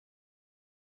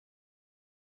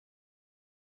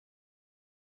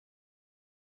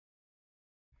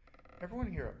Everyone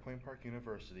here at Point Park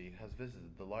University has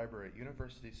visited the library at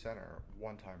University Center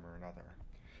one time or another.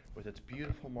 With its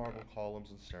beautiful marble columns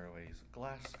and stairways,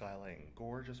 glass skylight, and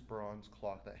gorgeous bronze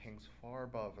clock that hangs far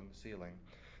above in the ceiling,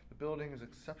 the building is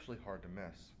exceptionally hard to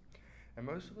miss. And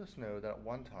most of us know that at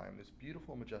one time this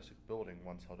beautiful, majestic building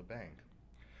once held a bank.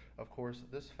 Of course,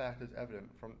 this fact is evident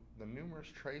from the numerous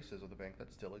traces of the bank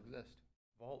that still exist.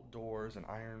 Vault doors and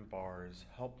iron bars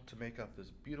help to make up this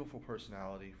beautiful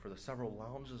personality for the several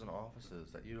lounges and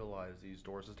offices that utilize these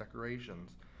doors as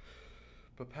decorations.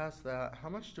 But past that, how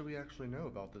much do we actually know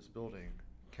about this building?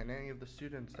 Can any of the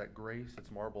students that grace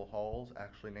its marble halls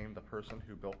actually name the person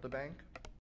who built the bank?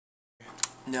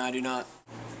 No, I do not.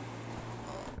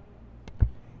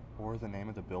 Or the name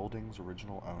of the building's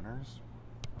original owners?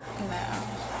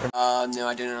 No,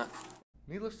 I do not.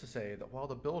 Needless to say that while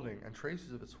the building and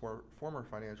traces of its former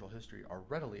financial history are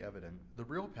readily evident, the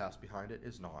real past behind it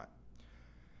is not.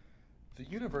 The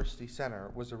University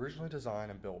Center was originally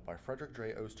designed and built by Frederick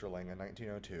J. Osterling in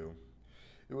 1902.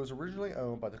 It was originally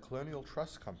owned by the Colonial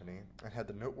Trust Company and had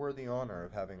the noteworthy honor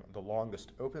of having the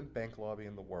longest open bank lobby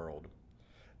in the world.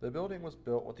 The building was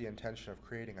built with the intention of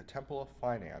creating a temple of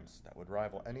finance that would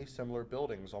rival any similar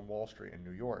buildings on Wall Street in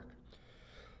New York.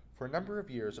 For a number of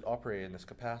years it operated in this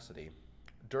capacity.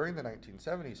 During the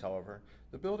 1970s, however,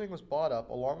 the building was bought up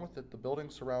along with the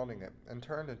buildings surrounding it and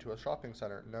turned into a shopping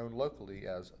center known locally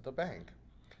as the Bank.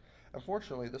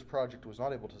 Unfortunately, this project was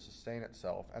not able to sustain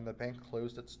itself, and the bank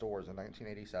closed its doors in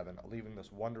 1987, leaving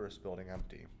this wondrous building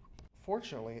empty.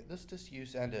 Fortunately, this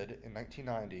disuse ended in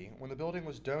 1990 when the building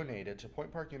was donated to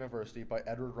Point Park University by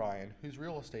Edward Ryan, whose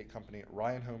real estate company,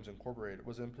 Ryan Homes Incorporated,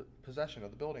 was in possession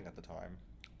of the building at the time.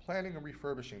 Planning and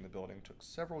refurbishing the building took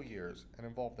several years and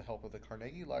involved the help of the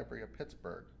Carnegie Library of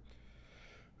Pittsburgh,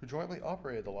 who jointly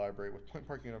operated the library with Point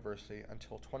Park University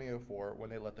until 2004 when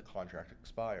they let the contract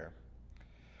expire.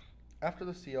 After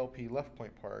the CLP left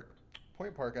Point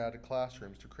Park added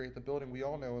classrooms to create the building we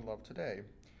all know and love today.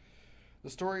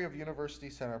 The story of University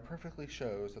Center perfectly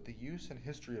shows that the use and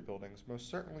history of buildings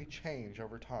most certainly change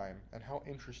over time and how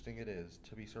interesting it is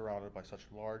to be surrounded by such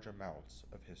large amounts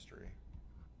of history.